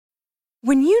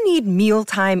When you need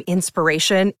mealtime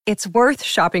inspiration, it's worth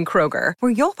shopping Kroger,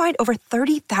 where you'll find over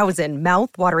 30,000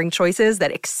 mouth-watering choices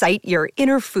that excite your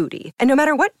inner foodie. And no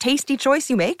matter what tasty choice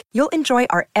you make, you'll enjoy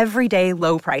our everyday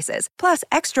low prices, plus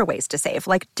extra ways to save,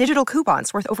 like digital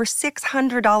coupons worth over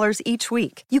 $600 each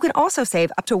week. You can also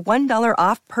save up to $1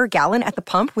 off per gallon at the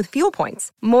pump with fuel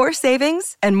points. More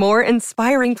savings and more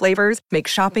inspiring flavors make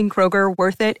shopping Kroger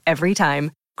worth it every time.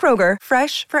 Kroger,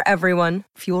 fresh for everyone.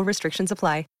 Fuel restrictions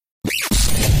apply.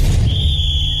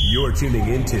 You're tuning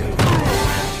into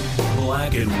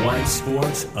Black and White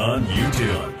Sports on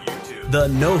YouTube. The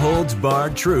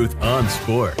no-holds-barred truth on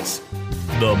sports.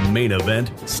 The main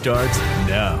event starts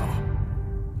now.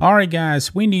 All right,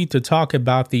 guys, we need to talk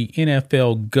about the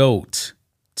NFL GOAT,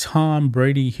 Tom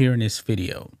Brady, here in this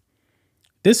video.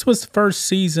 This was the first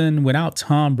season without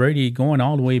Tom Brady, going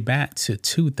all the way back to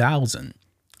 2000.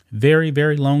 Very,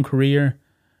 very long career.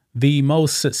 The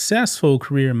most successful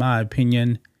career, in my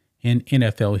opinion, in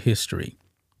NFL history.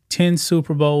 10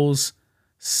 Super Bowls,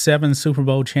 7 Super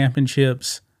Bowl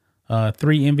championships, 3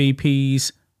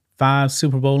 MVPs, 5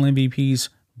 Super Bowl MVPs,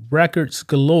 records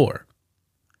galore.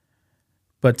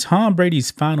 But Tom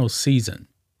Brady's final season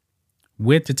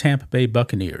with the Tampa Bay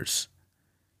Buccaneers,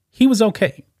 he was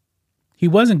okay. He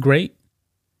wasn't great.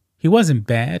 He wasn't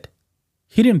bad.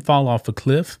 He didn't fall off a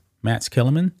cliff, Matt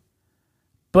Kellerman.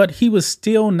 But he was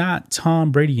still not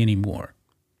Tom Brady anymore.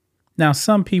 Now,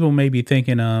 some people may be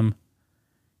thinking,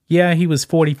 yeah, he was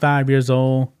 45 years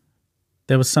old.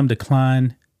 There was some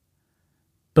decline.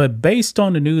 But based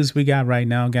on the news we got right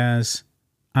now, guys,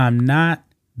 I'm not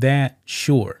that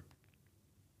sure.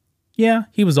 Yeah,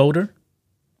 he was older.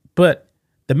 But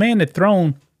the man had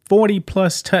thrown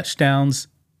 40-plus touchdowns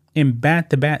in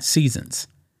back-to-back seasons.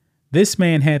 This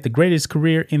man had the greatest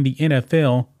career in the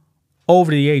NFL over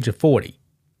the age of 40.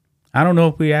 I don't know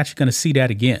if we're actually going to see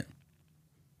that again.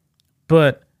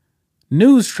 But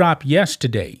news dropped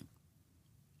yesterday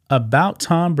about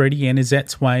Tom Brady and his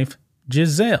ex-wife,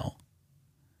 Gisele.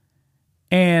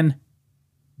 And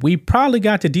we probably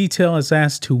got the details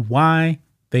as to why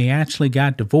they actually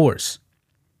got divorced.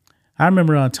 I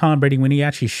remember Tom Brady, when he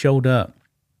actually showed up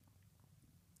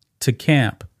to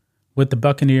camp with the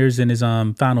Buccaneers in his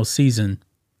final season,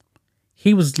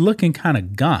 he was looking kind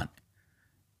of gaunt.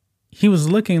 He was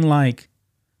looking like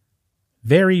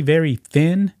very, very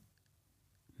thin.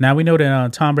 Now, we know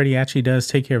that Tom Brady actually does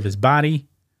take care of his body.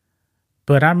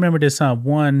 But I remember this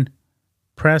one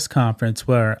press conference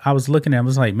where I was looking at him, I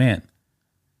was like, man,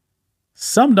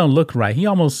 something don't look right. He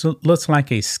almost looks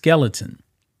like a skeleton.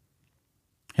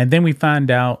 And then we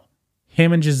find out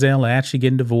him and Gisele are actually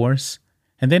getting divorced.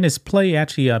 And then his play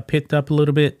actually picked up a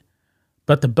little bit.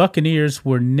 But the Buccaneers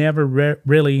were never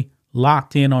really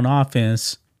locked in on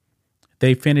offense.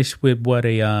 They finished with what,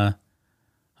 a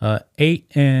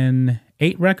 8-8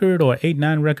 record or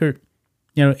 8-9 record.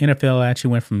 You know, NFL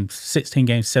actually went from 16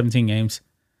 games, 17 games.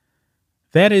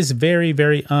 That is very,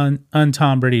 very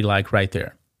un-Tom Brady-like right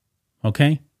there.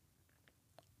 Okay?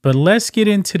 But let's get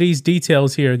into these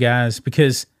details here, guys,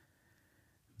 because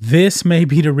this may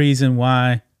be the reason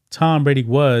why Tom Brady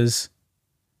was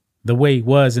the way he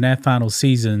was in that final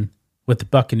season with the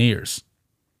Buccaneers.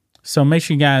 So make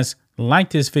sure you guys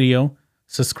like this video,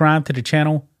 subscribe to the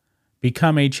channel,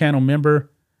 become a channel member.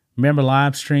 Remember,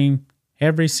 live stream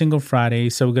every single Friday.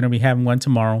 So we're going to be having one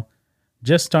tomorrow.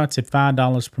 Just starts at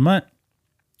 $5 per month.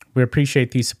 We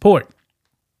appreciate the support.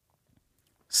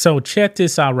 So check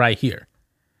this out right here.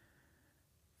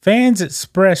 Fans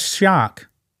expressed shock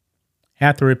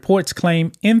after reports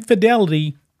claim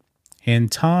infidelity in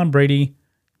Tom Brady,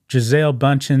 Gisele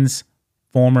Bündchen's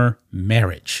former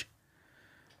marriage.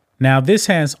 Now, this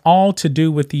has all to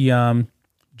do with the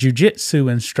jiu-jitsu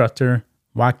instructor,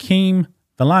 Joaquim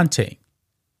Vellante.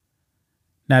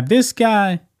 Now, this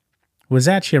guy was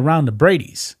actually around the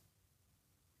Bradys,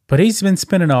 but he's been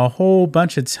spending a whole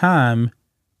bunch of time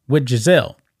with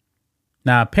Gisele.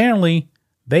 Now, apparently,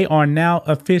 they are now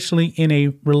officially in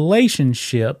a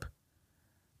relationship,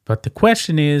 but the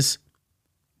question is,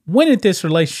 when did this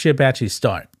relationship actually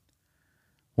start?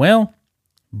 Well,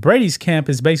 Brady's camp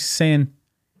is basically saying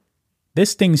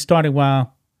this thing started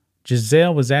while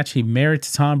Gisele was actually married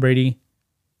to Tom Brady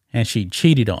and she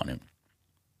cheated on him.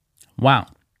 Wow.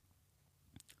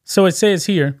 So it says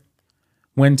here,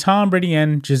 when Tom Brady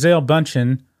and Gisele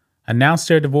Bündchen announced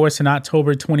their divorce in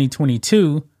October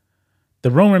 2022,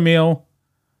 the rumor mill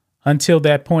until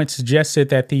that point suggested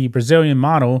that the Brazilian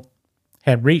model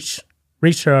had reached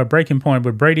her breaking point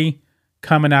with Brady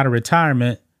coming out of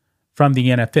retirement from the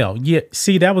NFL. Yeah,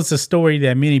 see, that was the story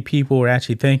that many people were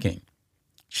actually thinking.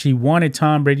 She wanted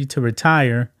Tom Brady to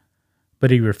retire,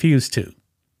 but he refused to.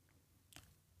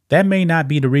 that may not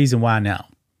be the reason why now.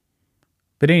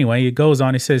 But anyway, it goes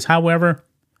on. It says, however,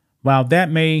 while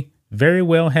that may very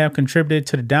well have contributed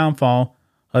to the downfall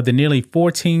of the nearly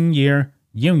 14-year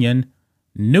union,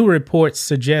 new reports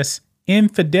suggest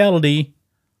infidelity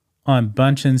on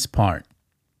Bündchen's part.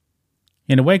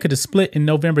 In the wake of the split in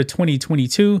November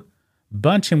 2022,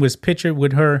 Bündchen was pictured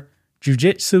with her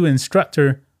jiu-jitsu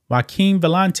instructor Joaquin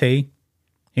Vellante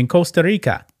in Costa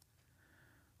Rica,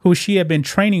 who she had been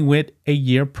training with a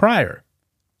year prior.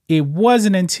 It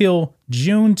wasn't until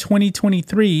June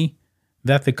 2023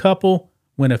 that the couple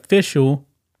went official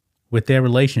with their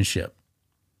relationship.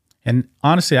 And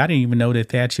honestly, I didn't even know that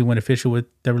they actually went official with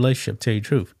their relationship, to tell you the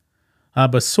truth.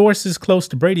 But sources close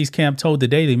to Brady's camp told the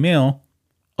Daily Mail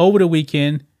over the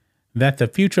weekend that the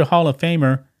future Hall of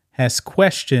Famer has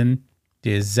questioned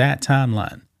the exact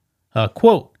timeline.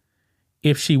 Quote,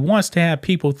 if she wants to have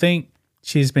people think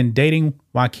she's been dating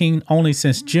Joaquin only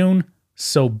since June,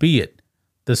 so be it,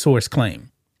 the source claimed.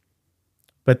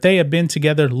 But they have been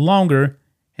together longer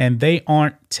and they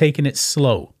aren't taking it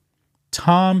slow.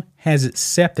 Tom has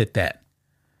accepted that.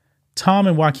 Tom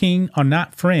and Joaquin are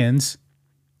not friends,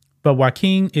 but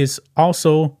Joaquin is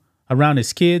also around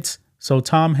his kids, so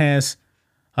Tom has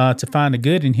to find the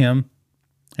good in him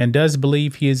and does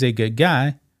believe he is a good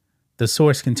guy, the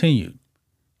source continued.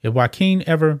 If Joaquin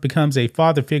ever becomes a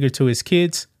father figure to his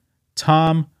kids,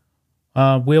 Tom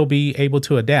will be able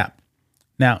to adapt.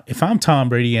 Now, if I'm Tom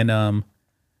Brady and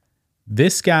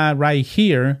this guy right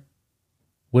here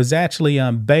was actually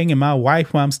banging my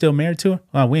wife while I'm still married to her,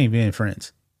 oh, we ain't being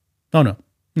friends. Oh,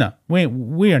 no,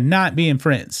 we are not being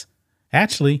friends.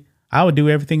 Actually, I would do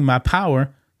everything in my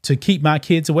power to keep my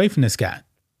kids away from this guy.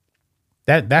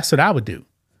 That's what I would do.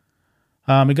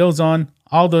 It goes on,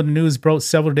 although the news broke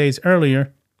several days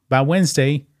earlier, by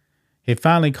Wednesday, it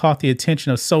finally caught the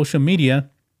attention of social media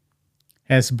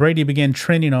as Brady began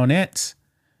trending on X.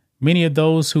 Many of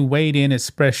those who weighed in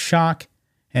expressed shock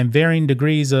and varying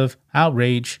degrees of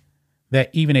outrage that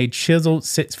even a chiseled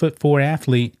 6'4"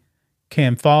 athlete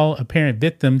can fall apparent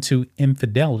victim to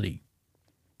infidelity.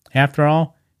 After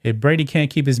all, if Brady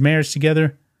can't keep his marriage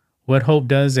together, what hope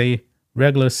does a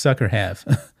regular sucker have?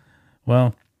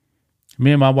 Well,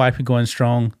 me and my wife are going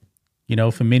strong,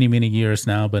 for many, many years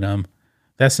now, but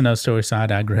that's another story, so I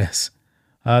digress.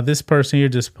 This person here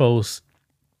just posts,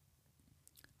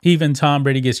 even Tom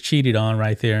Brady gets cheated on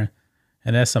right there.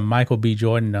 And that's a Michael B.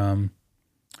 Jordan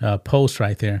post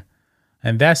right there.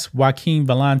 And that's Joaquin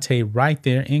Vellante right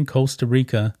there in Costa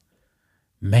Rica.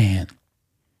 Man,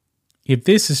 if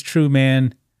this is true,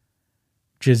 man,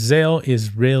 Gisele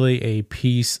is really a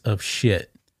piece of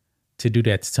shit to do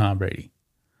that to Tom Brady.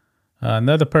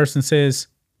 Another person says,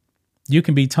 you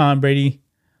can be Tom Brady.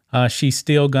 She's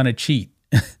still going to cheat.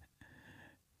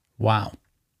 Wow.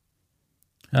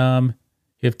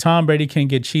 If Tom Brady can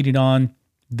get cheated on,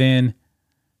 then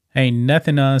ain't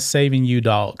nothing saving you,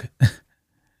 dog.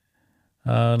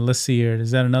 Let's see here.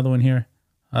 Is that another one here?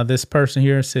 This person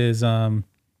here says, on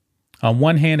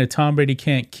one hand, if Tom Brady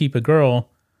can't keep a girl,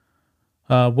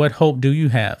 what hope do you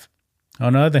have?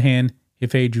 On the other hand,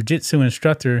 if a jiu-jitsu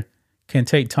instructor can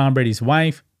take Tom Brady's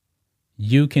wife,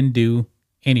 you can do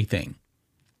anything.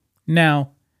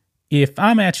 Now, if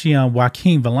I'm actually on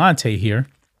Joaquin Vellante here,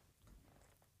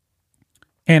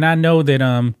 and I know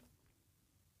that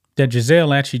that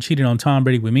Gisele actually cheated on Tom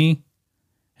Brady with me,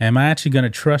 am I actually going to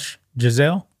trust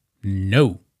Gisele?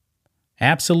 No,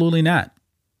 absolutely not.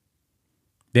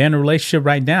 They're in a relationship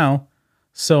right now,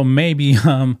 so maybe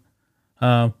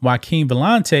Joaquin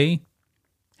Vellante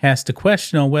has to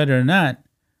question on whether or not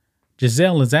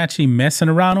Gisele is actually messing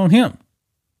around on him.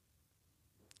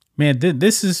 Man,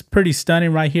 this is pretty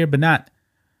stunning right here, but not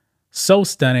so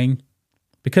stunning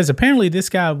because apparently this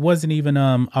guy wasn't even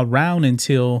around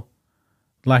until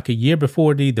like a year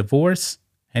before the divorce,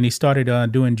 and he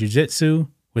started doing jiu-jitsu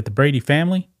with the Brady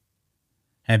family,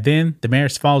 and then the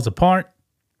marriage falls apart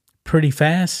pretty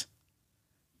fast.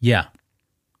 Yeah,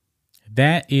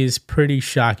 that is pretty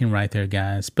shocking right there,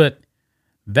 guys. But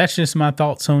that's just my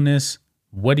thoughts on this.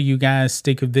 What do you guys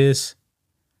think of this?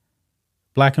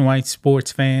 Black and white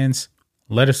sports fans,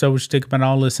 let us know what you think about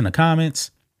all this in the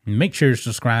comments. And make sure to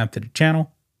subscribe to the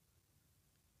channel.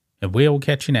 And we'll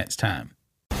catch you next time.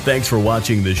 Thanks for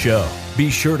watching the show. Be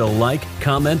sure to like,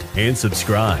 comment, and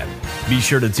subscribe. Be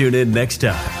sure to tune in next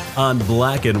time on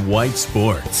Black and White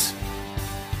Sports.